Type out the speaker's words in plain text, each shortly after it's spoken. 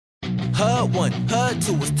HUD 1, HUD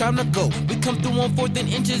 2, it's time to go. We come through on 4th and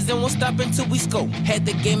inches and won't stop until we scope. Had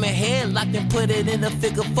the game ahead, locked and put it in a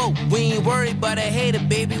figure 4. We ain't worried about a hater,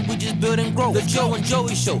 baby, we just build and grow. The Joe and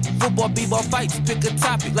Joey Show, football, b-ball fights, pick a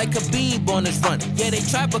topic like Khabib on his run. Yeah, they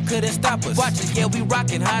tried but couldn't stop us. Watch us, yeah, we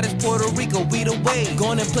rockin', hot as Puerto Rico, we the wave. Go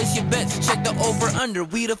on and place your bets, check the over-under,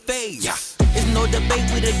 we the fave. Yeah. It's no debate,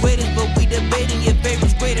 we the greatest, but we debating your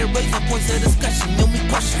favorites greater, raising points of discussion, then we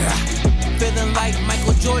push it. Feeling like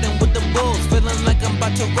Michael Jordan with the Bulls, feeling like I'm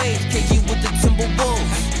about to raise KG with the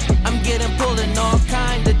Timberwolves. I'm getting pulled in all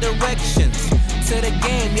kind of directions. To the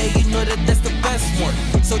game, yeah, you know that that's the best one.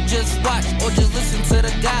 So just watch or just listen to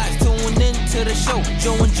the guys. Tune in to the show,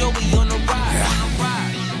 Joe and Joey on the ride.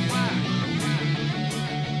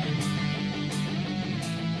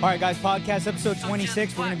 All right, guys, podcast episode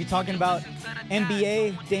 26. We're going to be talking about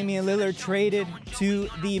NBA. Damian Lillard traded to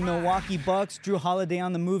the Milwaukee Bucks. Jrue Holiday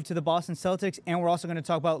on the move to the Boston Celtics. And we're also going to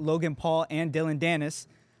talk about Logan Paul and Dillon Danis.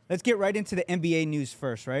 Let's get right into the NBA news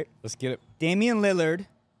first, right? Let's get it. Damian Lillard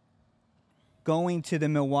going to the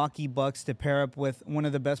Milwaukee Bucks to pair up with one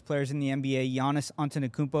of the best players in the NBA, Giannis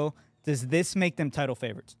Antetokounmpo. Does this make them title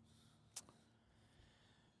favorites?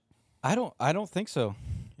 I don't think so.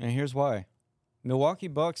 And here's why. Milwaukee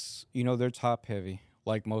Bucks, you know, they're top heavy,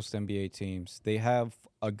 like most NBA teams. They have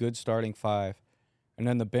a good starting five, and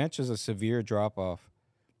then the bench is a severe drop-off.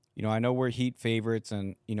 You know, I know we're Heat favorites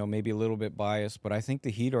and, you know, maybe a little bit biased, but I think the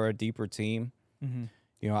Heat are a deeper team. Mm-hmm.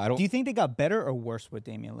 You know, Do you think they got better or worse with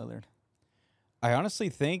Damian Lillard? I honestly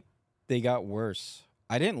think they got worse.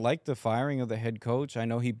 I didn't like the firing of the head coach. I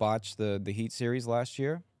know he botched the Heat series last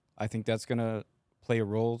year. I think that's going to play a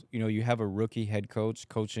role. You know, you have a rookie head coach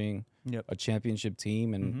coaching a championship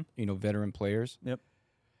team and, you know, veteran players. Yep.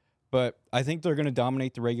 But I think they're going to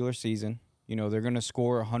dominate the regular season. You know, they're going to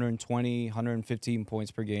score 120, 115 points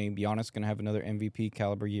per game. Giannis going to have another MVP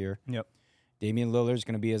caliber year. Yep. Damian Lillard's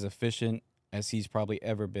going to be as efficient as he's probably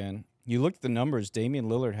ever been. You look at the numbers, Damian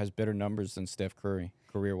Lillard has better numbers than Steph Curry,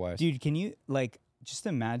 career-wise. Dude, can you, just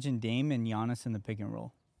imagine Dame and Giannis in the pick and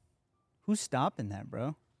roll? Who's stopping that,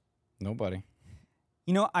 bro? Nobody.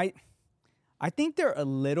 You know, I think they're a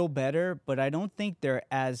little better, but I don't think they're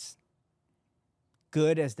as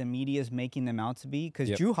good as the media is making them out to be, because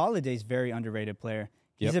Jrue Holiday's a very underrated player.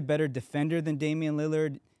 He's a better defender than Damian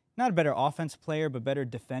Lillard. Not a better offense player, but better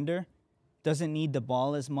defender. Doesn't need the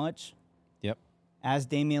ball as much as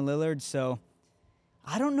Damian Lillard. So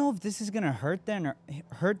I don't know if this is going to hurt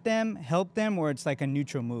them, help them, or it's like a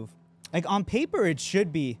neutral move. Like on paper, it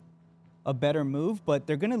should be a better move, but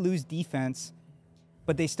they're going to lose defense.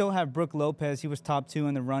 But they still have Brook Lopez. He was top 2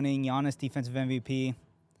 in the running. Giannis, defensive MVP.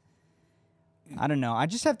 I don't know. I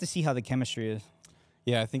just have to see how the chemistry is.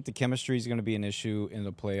 Yeah, I think the chemistry is going to be an issue in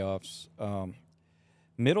the playoffs.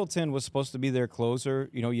 Middleton was supposed to be their closer.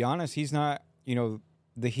 You know, Giannis, he's not, you know,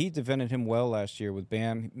 the Heat defended him well last year with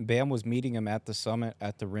Bam. Bam was meeting him at the summit,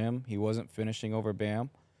 at the rim. He wasn't finishing over Bam.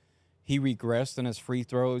 He regressed in his free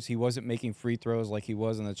throws. He wasn't making free throws like he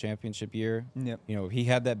was in the championship year. Yep. You know, he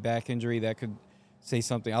had that back injury that could say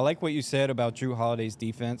something. I like what you said about Jrue Holiday's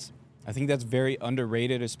defense. I think that's very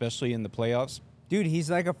underrated, especially in the playoffs. Dude,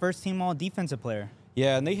 he's like a first-team all-defensive player.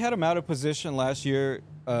 Yeah, and they had him out of position last year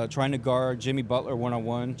trying to guard Jimmy Butler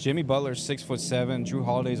one-on-one. Jimmy Butler's 6'7". Jrue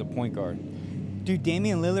Holiday's a point guard. Dude,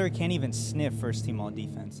 Damian Lillard can't even sniff first-team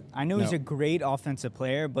all-defense. I know he's a great offensive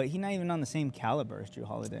player, but he's not even on the same caliber as Jrue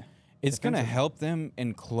Holiday. It's going to help them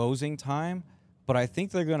in closing time, but I think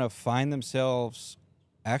they're going to find themselves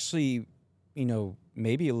actually, you know,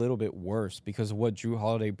 maybe a little bit worse because of what Jrue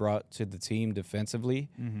Holiday brought to the team defensively.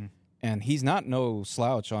 Mm-hmm. And he's not no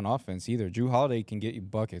slouch on offense either. Jrue Holiday can get you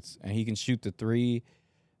buckets, and he can shoot the three,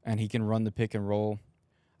 and he can run the pick and roll.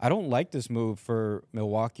 I don't like this move for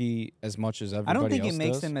Milwaukee as much as everybody else does. I don't think it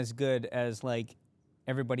makes them as good as, like,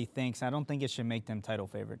 everybody thinks. I don't think it should make them title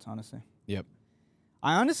favorites, honestly. Yep.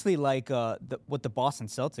 I honestly like what the Boston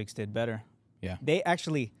Celtics did better. Yeah. They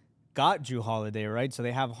actually got Jrue Holiday, right? So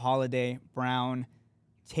they have Holiday, Brown,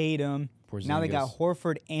 Tatum. Porzingis. Now they got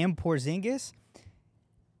Horford and Porzingis.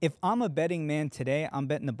 If I'm a betting man today, I'm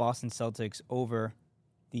betting the Boston Celtics over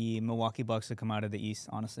the Milwaukee Bucks to come out of the East,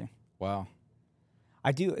 honestly. Wow.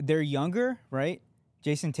 I do. They're younger, right?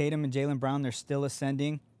 Jason Tatum and Jaylen Brown, they're still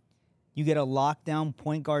ascending. You get a lockdown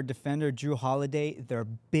point guard defender, Jrue Holiday. They're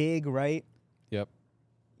big, right? Yep.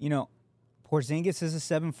 You know, Porzingis is a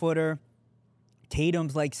 7-footer.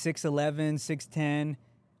 Tatum's like 6'11", 6'10".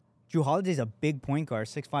 Jrue Holiday's a big point guard,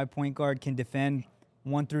 6'5" point guard, can defend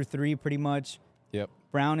 1 through 3 pretty much. Yep.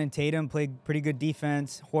 Brown and Tatum play pretty good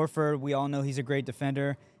defense. Horford, we all know he's a great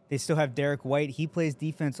defender. They still have Derek White. He plays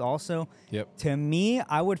defense also. Yep. To me,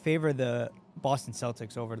 I would favor the Boston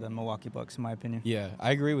Celtics over the Milwaukee Bucks, in my opinion. Yeah,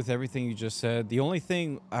 I agree with everything you just said. The only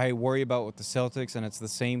thing I worry about with the Celtics, and it's the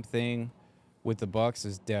same thing with the Bucks,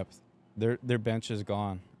 is depth. Their bench is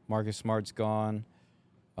gone. Marcus Smart's gone.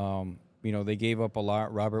 They gave up a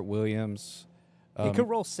lot. Robert Williams. They could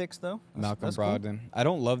roll 6, though. Malcolm Brogdon. Cool. I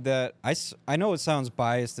don't love that. I know it sounds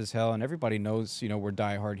biased as hell, and everybody knows, we're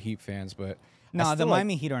diehard Heat fans, but no, the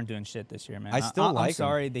Miami Heat aren't doing shit this year, man. I'm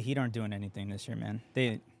sorry, the Heat aren't doing anything this year, man.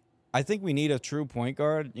 I think we need a true point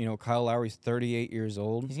guard. Kyle Lowry's 38 years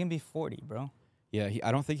old. He's gonna be 40, bro. Yeah,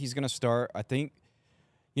 I don't think he's gonna start. I think,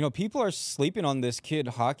 people are sleeping on this kid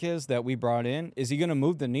Hawkes that we brought in. Is he gonna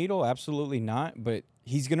move the needle? Absolutely not. But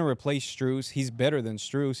he's gonna replace Strus. He's better than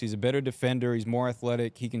Strus. He's a better defender. He's more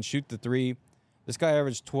athletic. He can shoot the three. This guy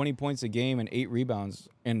averaged 20 points a game and 8 rebounds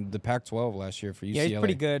in the Pac-12 last year for UCLA. Yeah, he's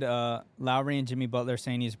pretty good. Lowry and Jimmy Butler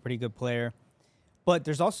saying he's a pretty good player. But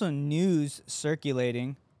there's also news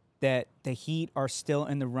circulating that the Heat are still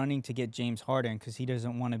in the running to get James Harden because he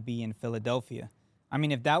doesn't want to be in Philadelphia. I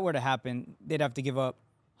mean, if that were to happen, they'd have to give up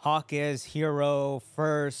Hawkes, Hero,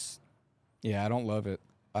 first. Yeah, I don't love it.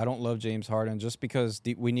 I don't love James Harden just because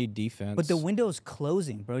we need defense. But the window's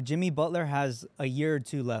closing, bro. Jimmy Butler has a year or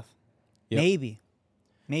 2 left. Yep.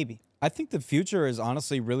 Maybe. I think the future is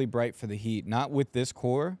honestly really bright for the Heat. Not with this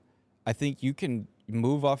core. I think you can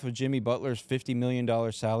move off of Jimmy Butler's $50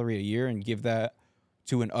 million salary a year and give that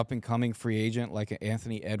to an up-and-coming free agent like an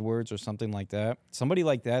Anthony Edwards or something like that. Somebody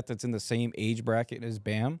like that that's in the same age bracket as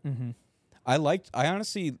Bam. Mm-hmm.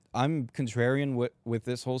 I'm contrarian with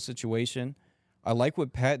this whole situation. I like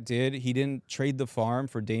what Pat did. He didn't trade the farm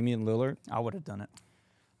for Damian Lillard. I would have done it.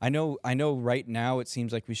 I know right now it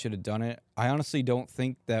seems like we should have done it. I honestly don't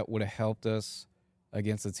think that would have helped us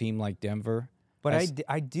against a team like Denver. But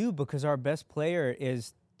I do because our best player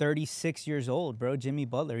is 36 years old, bro. Jimmy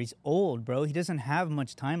Butler. He's old, bro. He doesn't have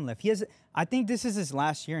much time left. I think this is his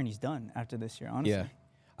last year and he's done after this year, honestly. Yeah.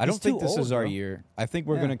 I don't think this is our year. I think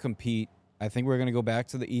we're going to compete. I think we're going to go back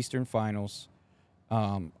to the Eastern Finals.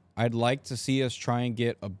 I'd like to see us try and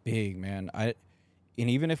get a big, man. And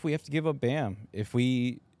even if we have to give up Bam, if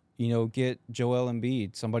we, get Joel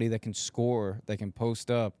Embiid, somebody that can score, that can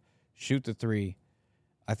post up, shoot the three,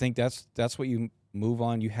 I think that's what you move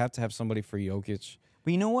on. You have to have somebody for Jokic.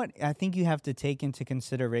 But you know what I think you have to take into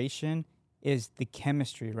consideration is the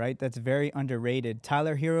chemistry, right? That's very underrated.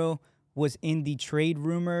 Tyler Hero was in the trade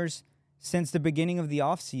rumors since the beginning of the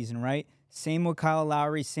offseason, right? Same with Kyle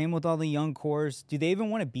Lowry, same with all the young cores. Do they even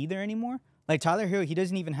want to be there anymore? Like Tyler Hero, he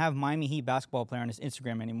doesn't even have Miami Heat basketball player on his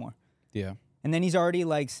Instagram anymore. Yeah. And then he's already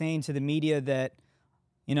saying to the media that,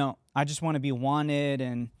 I just want to be wanted.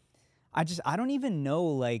 And I don't even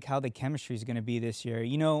know how the chemistry is going to be this year.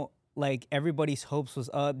 Everybody's hopes was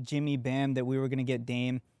up, Jimmy, Bam, that we were going to get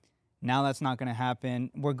Dame. Now that's not going to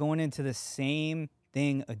happen. We're going into the same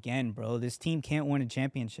thing again, bro. This team can't win a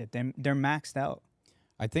championship. They're maxed out.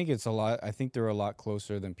 I think it's a lot. I think they're a lot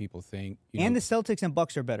closer than people think. And the Celtics and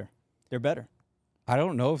Bucks are better. They're better. I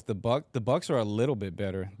don't know if the Bucks are a little bit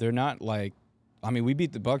better. They're not we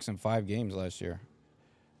beat the Bucks in 5 games last year.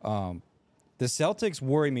 The Celtics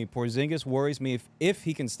worry me. Porzingis worries me if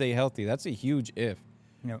he can stay healthy. That's a huge if.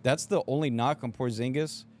 Yep. That's the only knock on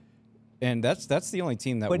Porzingis, and that's the only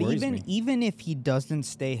team that worries me. But even if he doesn't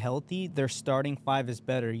stay healthy, their starting 5 is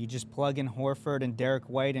better. You just plug in Horford and Derek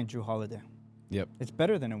White and Drew Holiday. Yep. It's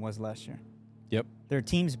better than it was last year. Yep. Their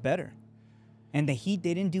team's better. And the Heat,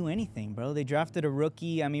 they didn't do anything, bro. They drafted a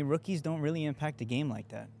rookie. I mean, rookies don't really impact a game like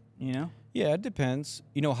that, Yeah, it depends.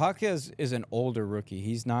 Hawkes is an older rookie.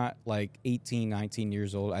 He's not 18, 19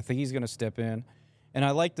 years old. I think he's going to step in. And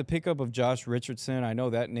I like the pickup of Josh Richardson. I know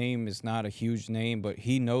that name is not a huge name, but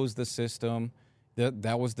he knows the system.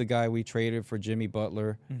 That was the guy we traded for Jimmy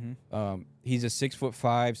Butler. Mm-hmm. He's a 6'5",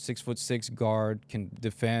 6'6" guard, can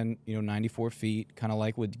defend 94 feet, kind of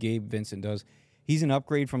like what Gabe Vincent does. He's an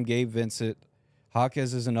upgrade from Gabe Vincent. Hawkes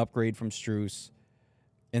is an upgrade from Strus.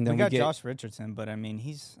 And then we got Josh Richardson, but I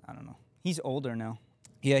don't know. He's older now.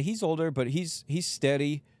 Yeah, he's older, but he's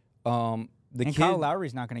steady. Kyle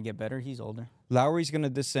Lowry's not going to get better. He's older. Lowry's going to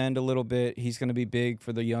descend a little bit. He's going to be big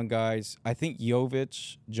for the young guys. I think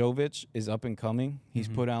Jovic is up and coming. He's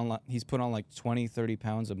put on 20, 30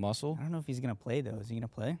 pounds of muscle. I don't know if he's going to play, though. Is he going to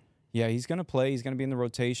play? Yeah, he's going to play. He's going to be in the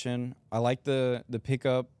rotation. I like the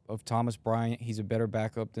pickup of Thomas Bryant. He's a better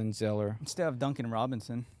backup than Zeller. Instead of Duncan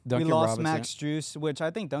Robinson. We lost Max Strus, which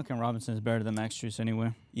I think Duncan Robinson is better than Max Strus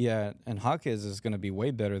anyway. Yeah, and Hawkes is going to be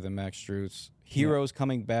way better than Max Strus. Hero's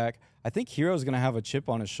coming back. I think Hero's going to have a chip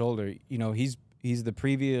on his shoulder. He's the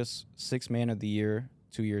previous 6th man of the year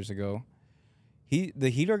 2 years ago. The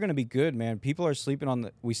Heat are going to be good, man. People are sleeping on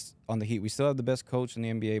the Heat. We still have the best coach in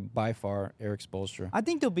the NBA by far, Eric Spoelstra. I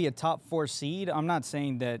think they'll be a top 4 seed. I'm not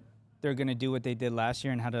saying that they're going to do what they did last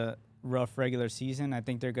year and had a rough regular season. I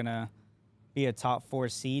think they're going to be a top 4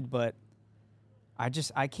 seed, but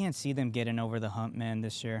I can't see them getting over the hump, man,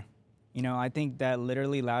 this year. You know, I think that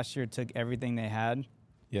literally last year took everything they had,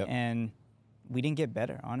 and we didn't get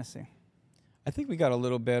better, honestly. I think we got a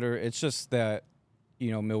little better. It's just that,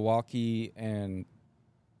 you know, Milwaukee and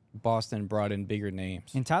Boston brought in bigger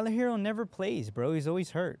names. And Tyler Hero never plays, bro. He's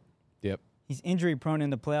always hurt. Yep. He's injury prone in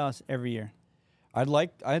the playoffs every year. I'd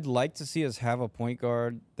like to see us have a point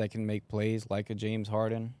guard that can make plays like a James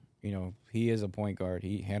Harden. You know, he is a point guard.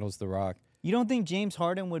 He handles the rock. You don't think James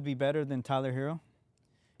Harden would be better than Tyler Hero?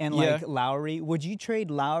 And like Lowry? Would you trade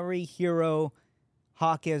Lowry, Hero,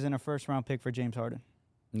 Hawkes in a first-round pick for James Harden?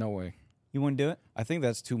 No way. You wouldn't do it? I think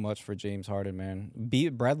that's too much for James Harden, man.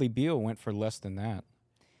 Bradley Beal went for less than that.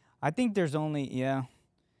 I think there's only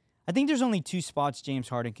 2 spots James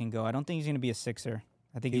Harden can go. I don't think he's going to be a Sixer.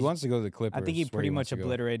 I think he wants to go to the Clippers. I think he pretty much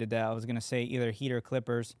obliterated that. I was going to say either Heat or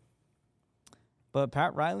Clippers. But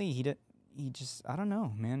Pat Riley, he just I don't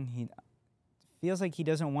know, man. He feels like he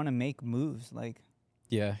doesn't want to make moves. Like,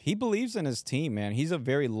 yeah, he believes in his team, man. He's a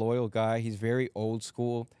very loyal guy. He's very old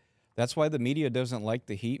school. That's why the media doesn't like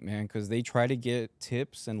the Heat, man, because they try to get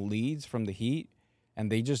tips and leads from the Heat,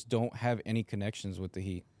 and they just don't have any connections with the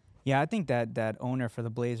Heat. Yeah, I think that owner for the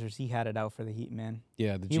Blazers, he had it out for the Heat, man.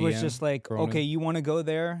 Yeah, the GM. He was just like, Cronin. okay, you want to go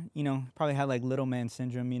there? You know, probably had like little man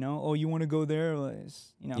syndrome, you know? Oh, you want to go there? You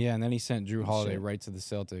know. Yeah, and then he sent Drew Holiday right to the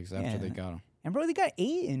Celtics after they got him. And, bro, they got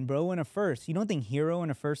Ayton, bro, in a first. You don't think Hero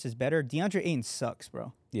in a first is better? DeAndre Ayton sucks,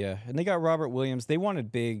 bro. Yeah, and they got Robert Williams. They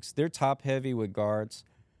wanted bigs. They're top-heavy with guards.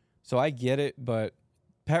 So I get it, but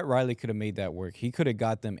Pat Riley could have made that work. He could have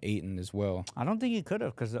got them Ayton as well. I don't think he could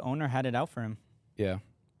have because the owner had it out for him. Yeah.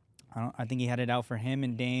 I think he had it out for him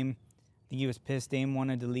and Dame. I think he was pissed Dame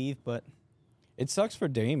wanted to leave, but it sucks for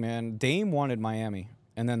Dame, man. Dame wanted Miami,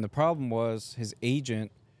 and then the problem was his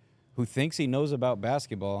agent, who thinks he knows about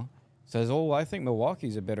basketball, says, "Oh, well, I think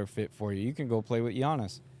Milwaukee's a better fit for you. You can go play with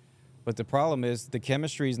Giannis." But the problem is the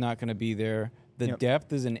chemistry is not going to be there. The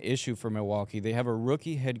depth is an issue for Milwaukee. They have a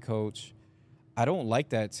rookie head coach. I don't like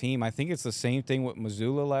that team. I think it's the same thing with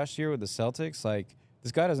Mazzulla last year with the Celtics. Like,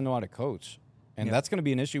 this guy doesn't know how to coach. And that's going to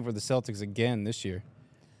be an issue for the Celtics again this year.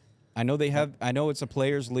 I know I know it's a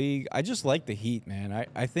players' league. I just like the Heat, man.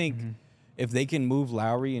 I think if they can move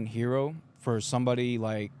Lowry and Hero for somebody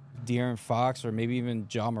like De'Aaron Fox or maybe even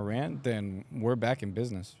Ja Morant, then we're back in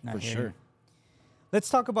business for sure. Let's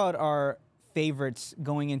talk about our favorites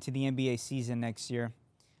going into the NBA season next year.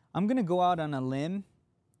 I'm going to go out on a limb,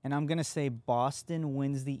 and I'm going to say Boston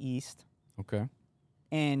wins the East. Okay.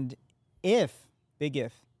 And big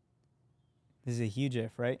if, this is a huge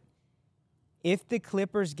if, right? If the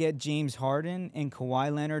Clippers get James Harden and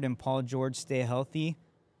Kawhi Leonard and Paul George stay healthy,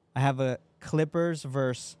 I have a Clippers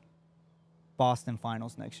versus Boston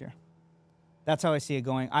finals next year. That's how I see it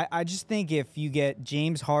going. I just think if you get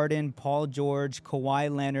James Harden, Paul George,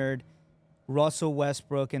 Kawhi Leonard, Russell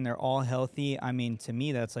Westbrook, and they're all healthy, I mean, to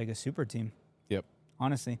me, that's like a super team. Yep.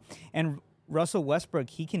 Honestly. And Russell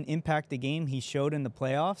Westbrook, he can impact the game. He showed in the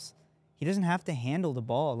playoffs. He doesn't have to handle the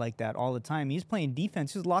ball like that all the time. He's playing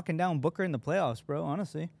defense. He's locking down Booker in the playoffs, bro,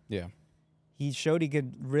 honestly. Yeah. He showed he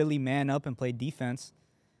could really man up and play defense.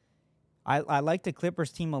 I like the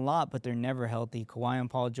Clippers team a lot, but they're never healthy, Kawhi and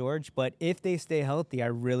Paul George. But if they stay healthy, I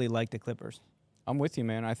really like the Clippers. I'm with you,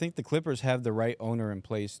 man. I think the Clippers have the right owner in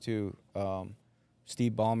place, too.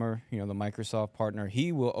 Steve Ballmer, the Microsoft partner,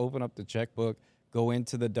 he will open up the checkbook, go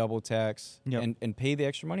into the double tax, and pay the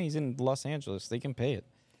extra money. He's in Los Angeles. They can pay it.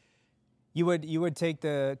 You would take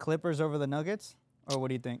the Clippers over the Nuggets? Or what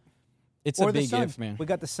do you think? It's a big if, man. We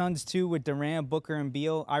got the Suns, too, with Durant, Booker, and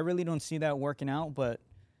Beal. I really don't see that working out, but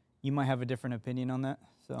you might have a different opinion on that.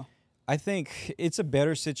 So I think it's a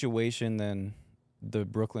better situation than the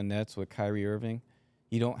Brooklyn Nets with Kyrie Irving.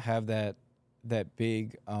 You don't have that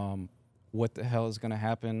big what the hell is going to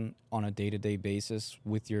happen on a day-to-day basis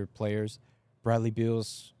with your players. Bradley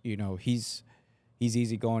Beal's, he's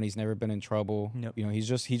easy going. He's never been in trouble. Yep.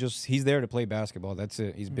 He's there to play basketball. That's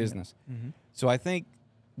it. He's business. Mm-hmm. So I think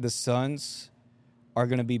the Suns are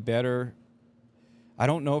going to be better. I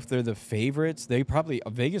don't know if they're the favorites.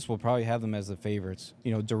 Vegas will probably have them as the favorites.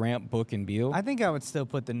 Durant, Book, and Beal. I think I would still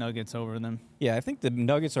put the Nuggets over them. Yeah, I think the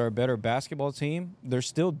Nuggets are a better basketball team. They're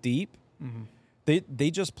still deep. Mm-hmm. They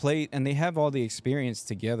just play, and they have all the experience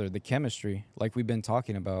together, the chemistry, like we've been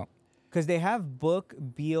talking about. Because they have Book,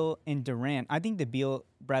 Beal, and Durant. I think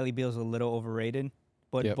Bradley Beal's a little overrated.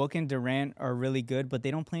 But Book and Durant are really good, but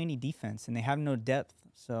they don't play any defense, and they have no depth.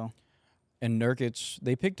 So. And Nurkic,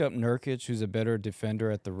 they picked up Nurkic, who's a better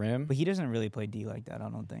defender at the rim. But he doesn't really play D like that, I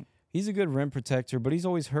don't think. He's a good rim protector, but he's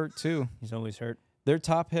always hurt too. He's always hurt. They're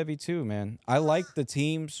top heavy too, man. I like the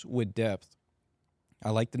teams with depth. I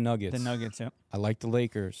like the Nuggets. The Nuggets, yeah. I like the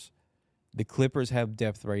Lakers. The Clippers have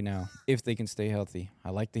depth right now if they can stay healthy.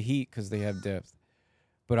 I like the Heat because they have depth.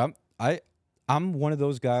 But I'm one of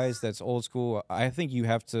those guys that's old school. I think I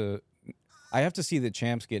have to see the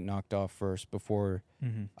champs get knocked off first before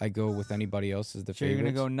I go with anybody else as the So favorites.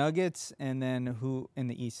 you're gonna go Nuggets, and then who in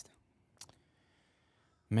the East?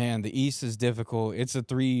 Man, the East is difficult. It's a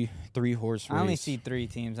three horse race. I only see 3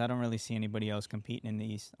 teams. I don't really see anybody else competing in the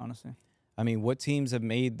East, honestly. I mean, what teams have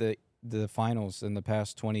made the finals in the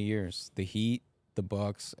past 20 years? The Heat, the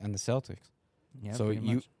Bucks, and the Celtics. Yeah, So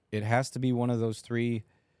it has to be one of those 3.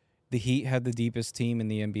 The Heat had the deepest team in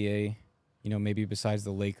the NBA, maybe besides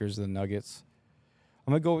the Lakers and the Nuggets.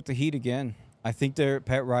 I'm going to go with the Heat again. I think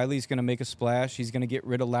Pat Riley's going to make a splash. He's going to get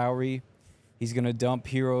rid of Lowry. He's going to dump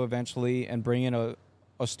Hero eventually and bring in a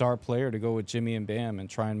star player to go with Jimmy and Bam and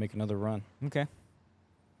try and make another run. Okay.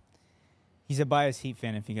 He's a biased Heat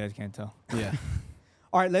fan, if you guys can't tell. Yeah.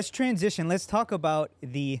 All right, let's transition. Let's talk about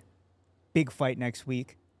the big fight next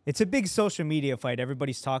week. It's a big social media fight.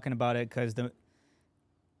 Everybody's talking about it because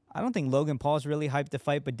I don't think Logan Paul's really hyped the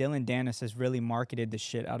fight, but Dillon Danis has really marketed the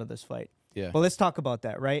shit out of this fight. Yeah. But let's talk about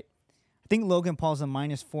that, right? I think Logan Paul's a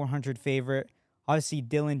minus 400 favorite. Obviously,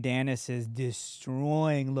 Dillon Danis is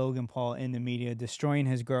destroying Logan Paul in the media, destroying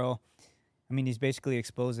his girl. I mean, he's basically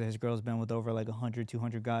exposed that his girl's been with over like 100,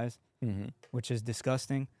 200 guys, which is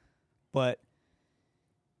disgusting. But,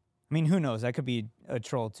 I mean, who knows? That could be a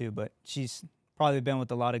troll too, but she's probably been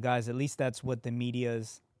with a lot of guys. At least that's what the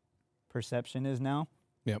media's perception is now.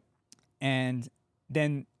 Yep. And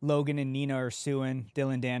then Logan and Nina are suing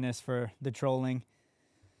Dillon Danis for the trolling.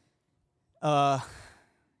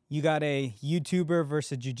 You got a YouTuber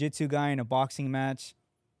versus a jiu-jitsu guy in a boxing match.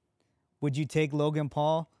 Would you take Logan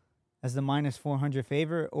Paul as the minus 400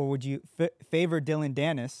 favorite, or would you favor Dillon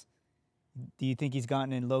Danis? Do you think he's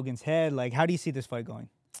gotten in Logan's head? Like, how do you see this fight going?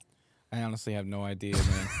 I honestly have no idea,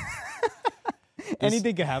 man.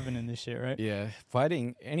 Anything could happen in this shit, right? Yeah.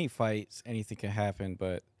 Any fights, anything can happen,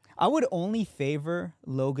 but I would only favor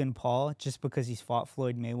Logan Paul just because he's fought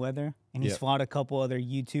Floyd Mayweather and he's fought a couple other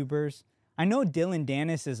YouTubers. I know Dillon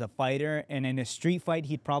Danis is a fighter, and in a street fight,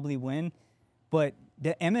 he'd probably win. But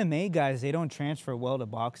the MMA guys, they don't transfer well to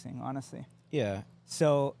boxing, honestly. yeah.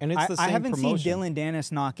 So And it's the same I haven't promotion. seen Dillon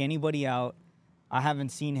Danis knock anybody out. I haven't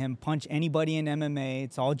seen him punch anybody in MMA.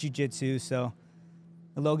 It's all jiu-jitsu. So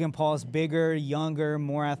Logan Paul's bigger, younger,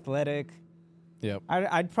 more athletic. Yep.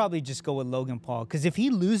 I'd probably just go with Logan Paul, because if he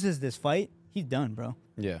loses this fight, he's done, bro.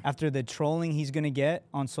 Yeah. After the trolling he's going to get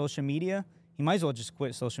on social media, he might as well just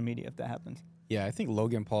quit social media if that happens. Yeah, I think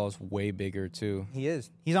Logan Paul is way bigger too. He is.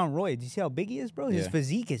 He's on roids. You see how big he is, bro? His Yeah.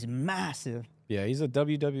 physique is massive. Yeah, he's a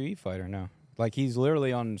WWE fighter now. Like, he's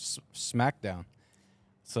literally on SmackDown.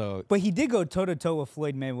 So, But he did go toe-to-toe with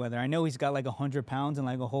Floyd Mayweather. I know he's got like 100 pounds and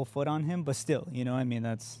like a whole foot on him, but still, I mean,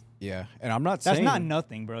 that's yeah. And I'm not that's saying... not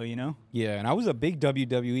nothing, bro, Yeah, and I was a big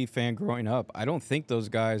WWE fan growing up. I don't think those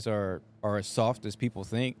guys are as soft as people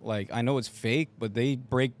think. Like, I know it's fake, but they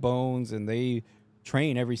break bones and they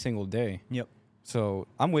train every single day. Yep. So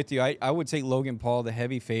I'm with you. I would take Logan Paul, the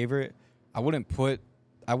heavy favorite. I wouldn't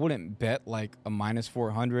bet like a minus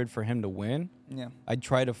 400 for him to win. Yeah. I'd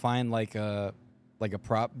try to find like a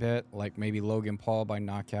prop bet, like maybe Logan Paul by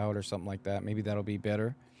knockout or something like that. Maybe that'll be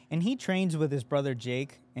better. And he trains with his brother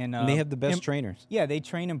Jake. And they have the best trainers. Yeah, they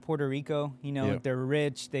train in Puerto Rico. Yep. They're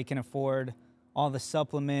rich. They can afford all the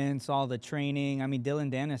supplements, all the training. I mean, Dillon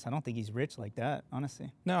Danis, I don't think he's rich like that, honestly.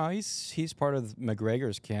 No, he's part of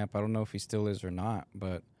McGregor's camp. I don't know if he still is or not,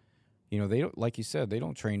 but they don't, like you said, they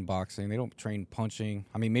don't train boxing. They don't train punching.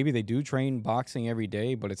 I mean, maybe they do train boxing every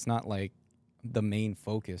day, but it's not like the main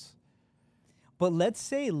focus. But let's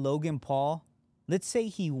say Logan Paul, let's say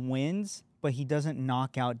he wins, but he doesn't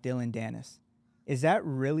knock out Dillon Danis. Is that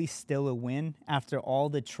really still a win after all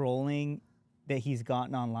the trolling that he's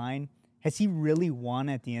gotten online? Has he really won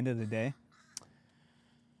at the end of the day?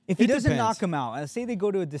 If he doesn't knock him out, let's say they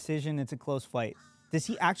go to a decision, it's a close fight. Does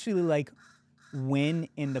he actually win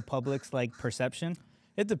in the public's perception?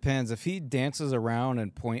 It depends. If he dances around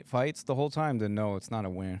and point fights the whole time, then no, it's not a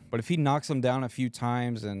win. But if he knocks him down a few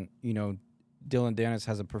times and, Dillon Danis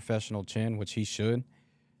has a professional chin, which he should,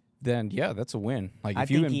 then yeah, that's a win. Like,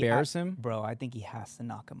 if you embarrass him. Bro, I think he has to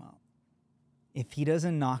knock him out. If he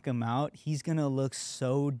doesn't knock him out, he's going to look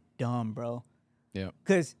so dumb, bro. Yeah.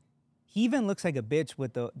 Because he even looks like a bitch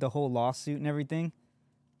with the whole lawsuit and everything.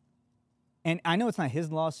 And I know it's not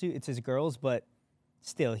his lawsuit, it's his girl's, but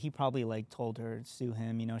still, he probably like told her to sue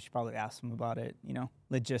him. You know, she probably asked him about it, you know,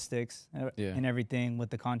 logistics and everything with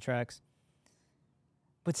the contracts.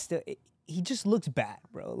 But still, he just looks bad,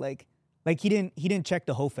 bro. Like he didn't check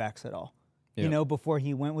the whole facts at all. You know, before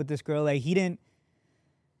he went with this girl, like he didn't.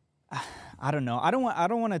 I don't know. I don't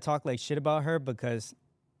want to talk like shit about her because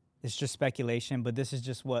it's just speculation. But this is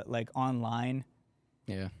just what like online.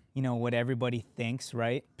 Yeah. You know, what everybody thinks,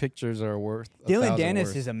 right? Pictures are worth Dillon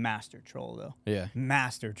Danis is a master troll, though. Yeah.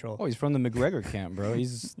 Master troll. Oh, he's from the McGregor camp, bro.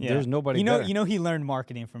 There's nobody better. You know he learned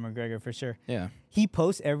marketing from McGregor for sure. Yeah. He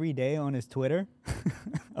posts every day on his Twitter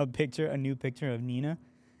a new picture of Nina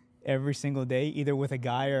every single day, either with a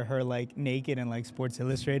guy or her like naked and like Sports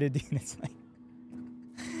Illustrated. Dude, it's like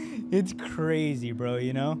it's crazy, bro,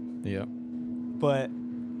 you know? Yeah. But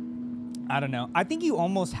I don't know. I think you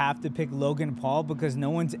almost have to pick Logan Paul because no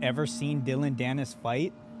one's ever seen Dillon Danis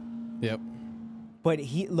fight. Yep. But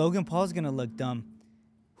Logan Paul's going to look dumb.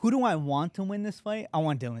 Who do I want to win this fight? I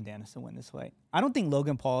want Dillon Danis to win this fight. I don't think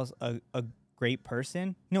Logan Paul's a great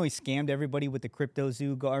person. You know, he scammed everybody with the crypto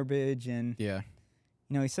zoo garbage and, you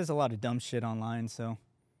know, he says a lot of dumb shit online. So,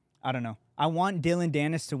 I don't know. I want Dillon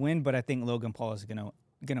Danis to win, but I think Logan Paul is going to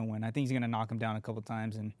win. I think he's going to knock him down a couple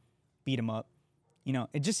times and beat him up. You know,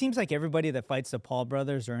 it just seems like everybody that fights the Paul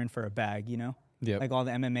brothers are in for a bag, you know? Yeah. Like all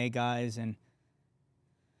the MMA guys. And,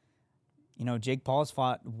 you know, Jake Paul's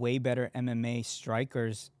fought way better MMA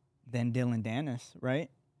strikers than Dillon Danis,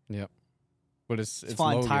 right? Yep. But it's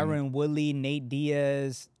fought Logan. Tyron Woodley, Nate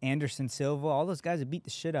Diaz, Anderson Silva. All those guys have beat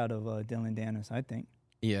the shit out of Dillon Danis, I think.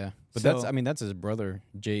 Yeah. But So- that's his brother,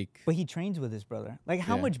 Jake. But he trains with his brother. Like,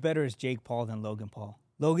 how much better is Jake Paul than Logan Paul?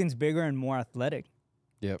 Logan's bigger and more athletic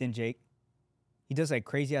than Jake. He does like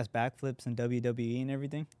crazy ass backflips in WWE and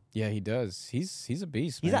everything. Yeah, he does. He's a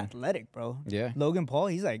beast, He's man. athletic, bro. Yeah. Logan Paul,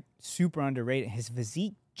 he's like super underrated. His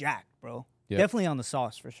physique jacked, bro. Yep. Definitely on the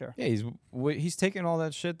sauce for sure. Yeah, he's taking all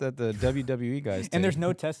that shit that the WWE guys take. And there's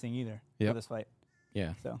no testing either for this fight.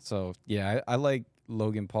 Yeah. So yeah, I like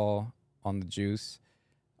Logan Paul on the juice.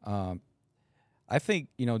 I think,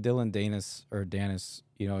 you know, Dillon Danis,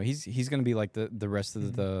 you know, he's going to be like the rest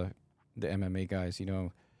of the MMA guys, you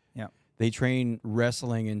know. Yeah. They train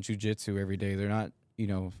wrestling and jiu-jitsu every day. They're not, you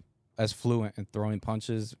know, as fluent in throwing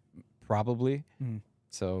punches, probably.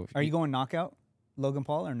 So, are you going knockout, Logan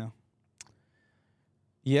Paul, or no?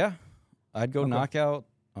 Yeah, I'd go knockout,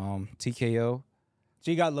 TKO.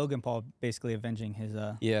 So you got Logan Paul basically avenging his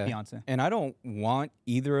fiance. And I don't want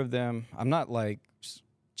either of them. I'm not like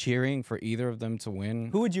cheering for either of them to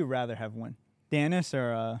win. Who would you rather have win, Danis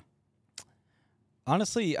or?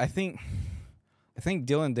 Honestly, I think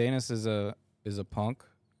Dillon Danis is a punk.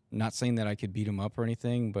 Not saying that I could beat him up or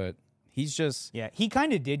anything, but he's just he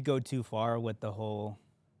kind of did go too far with the whole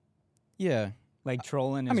like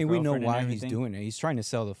trolling. His we know girlfriend why and he's everything. doing it. He's trying to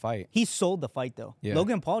sell the fight. He sold the fight though. Yeah.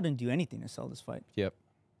 Logan Paul didn't do anything to sell this fight. Yep.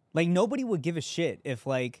 Like nobody would give a shit if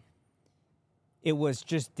like it was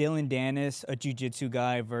just Dillon Danis, a jiu-jitsu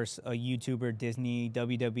guy, versus a YouTuber, Disney,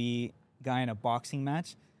 WWE guy in a boxing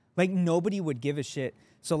match. Like nobody would give a shit.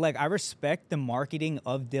 So like I respect the marketing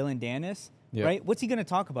of Dillon Danis. Yep. Right? What's he gonna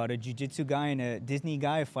talk about? A jiu-jitsu guy and a Disney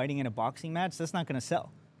guy fighting in a boxing match? That's not gonna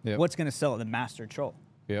sell. Yep. What's gonna sell? The master troll.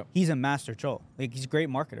 Yep. He's a master troll. Like he's a great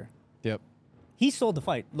marketer. Yep. He sold the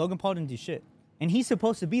fight. Logan Paul didn't do shit. And he's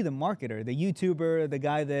supposed to be the marketer, the YouTuber, the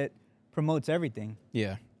guy that promotes everything.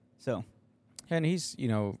 Yeah. So, and he's, you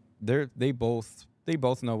know, they both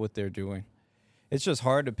know what they're doing. It's just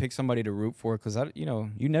hard to pick somebody to root for because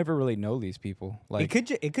you never really know these people. Like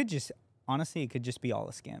it could just honestly, it could just be all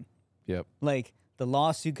a scam. Yep. Like the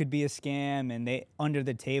lawsuit could be a scam, and they under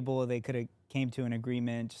the table they could have came to an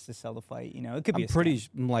agreement just to sell the fight. You know, it could be. I'm pretty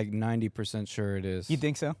like 90% sure it is. You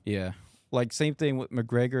think so? Yeah. Like same thing with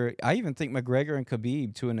McGregor. I even think McGregor and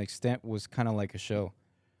Khabib to an extent was kind of like a show.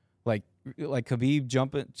 Like Khabib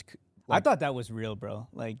jumping. I thought that was real, bro.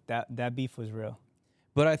 Like that beef was real.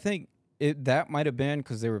 But I think that might have been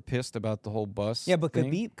because they were pissed about the whole bus. Yeah, but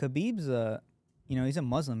thing. Khabib's he's a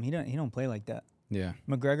Muslim. He don't play like that. Yeah.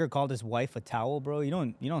 McGregor called his wife a towel, bro. You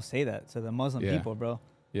don't say that to the Muslim people, bro.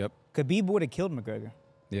 Yep. Khabib would have killed McGregor.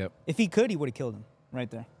 Yep. If he could, he would have killed him right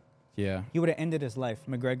there. Yeah. He would have ended his life.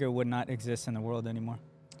 McGregor would not exist in the world anymore.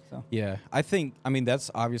 So. Yeah, I mean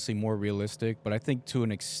that's obviously more realistic, but I think to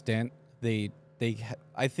an extent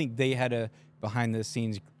I think they had a behind the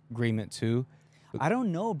scenes agreement too. I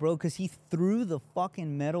don't know, bro, because he threw the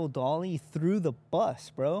fucking metal dolly through the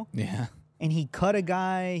bus, bro. Yeah. And he cut a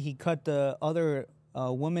guy. He cut the other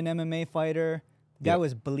woman MMA fighter. The guy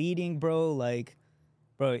was bleeding, bro. Like,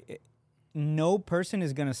 bro, no person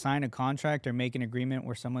is going to sign a contract or make an agreement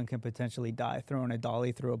where someone can potentially die throwing a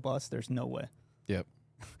dolly through a bus. There's no way. Yep.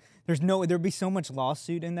 There'd be so much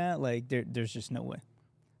lawsuit in that. Like, there's just no way.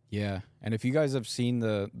 Yeah, and if you guys have seen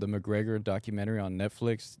the McGregor documentary on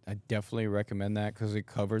Netflix, I definitely recommend that because it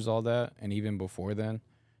covers all that, and even before then,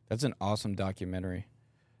 that's an awesome documentary.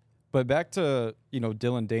 But back to,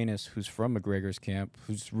 Dillon Danis, who's from McGregor's camp,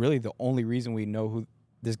 who's really the only reason we know who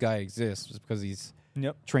this guy exists is because he's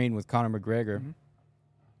trained with Conor McGregor. Mm-hmm.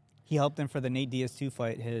 He helped him for the Nate Diaz 2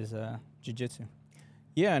 fight, his jiu-jitsu.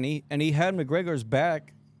 Yeah, and he had McGregor's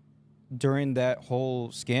back during that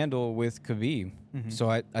whole scandal with Khabib. Mm-hmm. So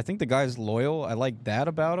I think the guy's loyal. I like that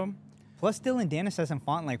about him. Plus, Dillon Danis hasn't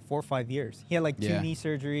fought in like 4 or 5 years. He had like 2 knee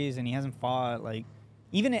surgeries, and he hasn't fought. Like,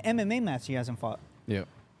 even an MMA match, he hasn't fought. Yep.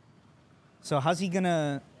 So how's he going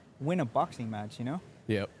to win a boxing match,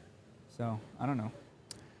 Yep. So, I don't know.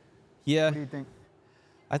 Yeah. What do you think?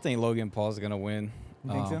 I think Logan Paul's going to win.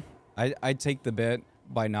 You think so? I'd take the bet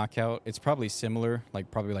by knockout. It's probably similar,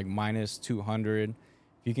 probably minus 200.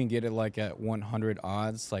 If you can get it at 100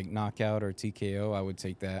 odds, like knockout or TKO, I would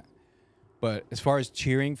take that. But as far as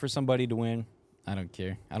cheering for somebody to win, I don't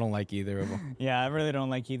care. I don't like either of them. Yeah, I really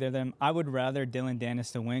don't like either of them. I would rather Dillon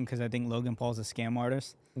Danis to win because I think Logan Paul's a scam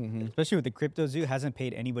artist. Mm-hmm. Especially with the crypto zoo, hasn't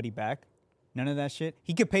paid anybody back. None of that shit.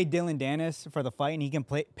 He could pay Dillon Danis for the fight, and he can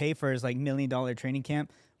pay for his $1 million training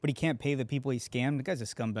camp, but he can't pay the people he scammed. The guy's a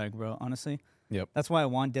scumbag, bro, honestly. Yep. That's why I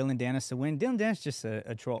want Dillon Danis to win. Dillon Danis is just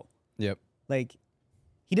a troll. Yep.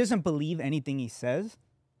 He doesn't believe anything he says,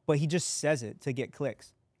 but he just says it to get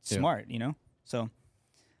clicks. Smart, So,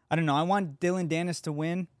 I don't know. I want Dillon Danis to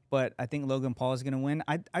win, but I think Logan Paul is going to win.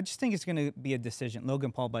 I just think it's going to be a decision.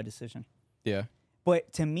 Logan Paul by decision. Yeah.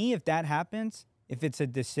 But to me, if that happens, if it's a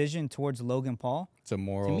decision towards Logan Paul, it's a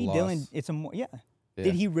moral to me, loss. Dillon, it's a yeah.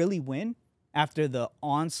 Did he really win after the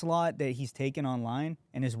onslaught that he's taken online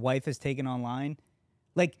and his wife has taken online?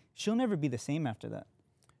 She'll never be the same after that.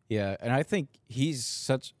 Yeah, and I think he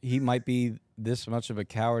might be this much of a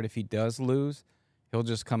coward if he does lose. He'll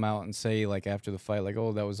just come out and say, after the fight,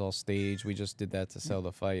 oh, that was all staged. We just did that to sell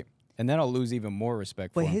the fight. And then I'll lose even more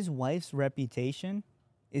respect for him. But his wife's reputation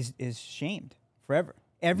is shamed forever.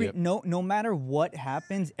 No matter what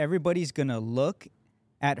happens, everybody's going to look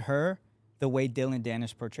at her the way Dillon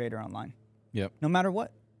Danis portrayed her online. Yep. No matter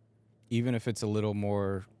what. Even if it's a little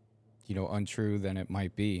more, untrue than it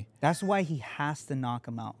might be. That's why he has to knock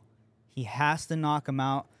him out. He has to knock him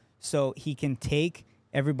out so he can take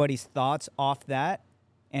everybody's thoughts off that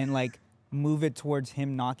and move it towards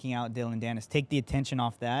him knocking out Dillon Danis. Take the attention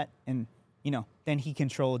off that and, then he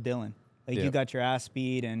controlled Dillon. You got your ass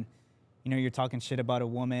beat and, you're talking shit about a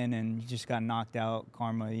woman and you just got knocked out,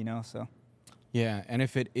 karma, so. Yeah, and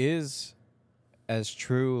if it is as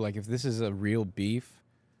true, if this is a real beef,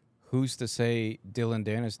 who's to say Dillon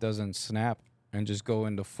Danis doesn't snap and just go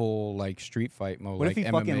into full street fight mode? What if he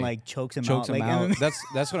MMA? fucking chokes him out?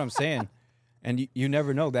 That's what I'm saying. And you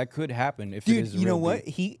never know. That could happen if Dude, it is. You know what?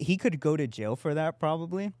 He could go to jail for that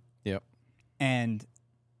probably. Yep. And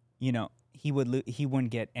he wouldn't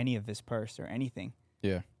get any of his purse or anything.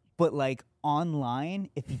 Yeah. But online,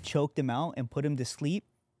 if he choked him out and put him to sleep,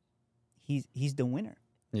 he's the winner.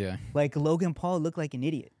 Yeah. Logan Paul looked like an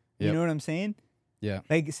idiot. Yep. You know what I'm saying? Yeah.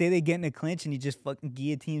 Say they get in a clinch and he just fucking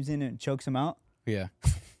guillotines in and chokes him out. Yeah.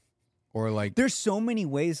 Or there's so many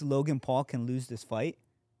ways Logan Paul can lose this fight.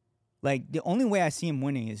 The only way I see him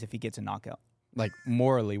winning is if he gets a knockout.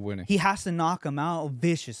 Morally winning. He has to knock him out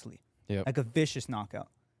viciously. Yeah. A vicious knockout.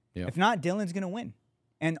 Yep. If not, Dillon's going to win.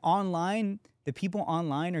 And online, the people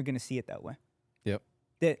online are going to see it that way. Yep.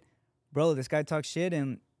 That, bro, this guy talks shit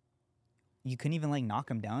and you couldn't even like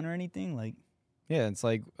knock him down or anything. Like, yeah, it's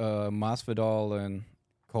like Masvidal and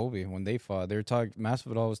Colby when they fought. They were talking.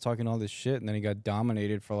 Masvidal was talking all this shit, and then he got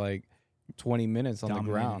dominated for like 20 minutes on the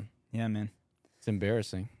ground. Yeah, man. It's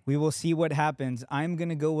embarrassing. We will see what happens. I'm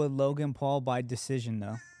gonna go with Logan Paul by decision,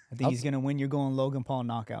 though. I think he's gonna win. You're going Logan Paul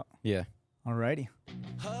knockout. Yeah. Alrighty.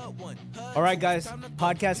 All right, guys.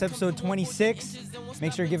 Podcast episode 26.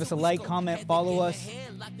 Make sure to give us a like, comment, follow us.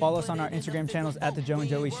 Follow us on our Instagram channels at The Joe and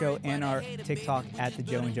Joey Show and our TikTok at The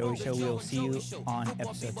Joe and Joey Show. We will see you on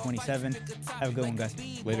episode 27. Have a good one, guys.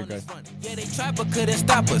 Later, guys. Yeah, they tried but couldn't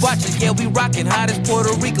stop us. Watch us, yeah, we rockin' hot as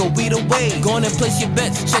Puerto Rico. We the wave. Go on and place your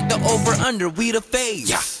bets. Check the over/under. We the phase.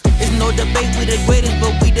 Yeah. There's no debate. We the greatest,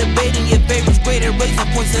 but we debating your favorites. Greater raising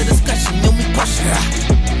points of discussion. Then we push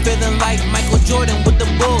it. Feeling like Michael Jordan with the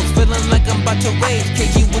Bulls. Feeling like I'm about to raise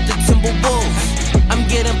KG with the Timberwolves. I'm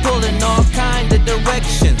getting pulled in all kind of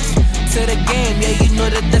directions. To the game, yeah, you know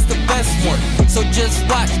that's the best one. So just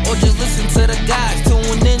watch or just listen to the guys.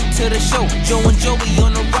 Tune in to the show. Joe and Joey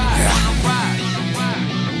on the ride.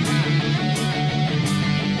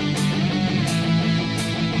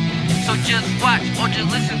 So just watch or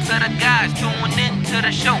just listen to the guys. Tune in to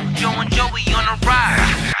the show. Joe and Joey on the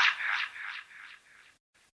ride.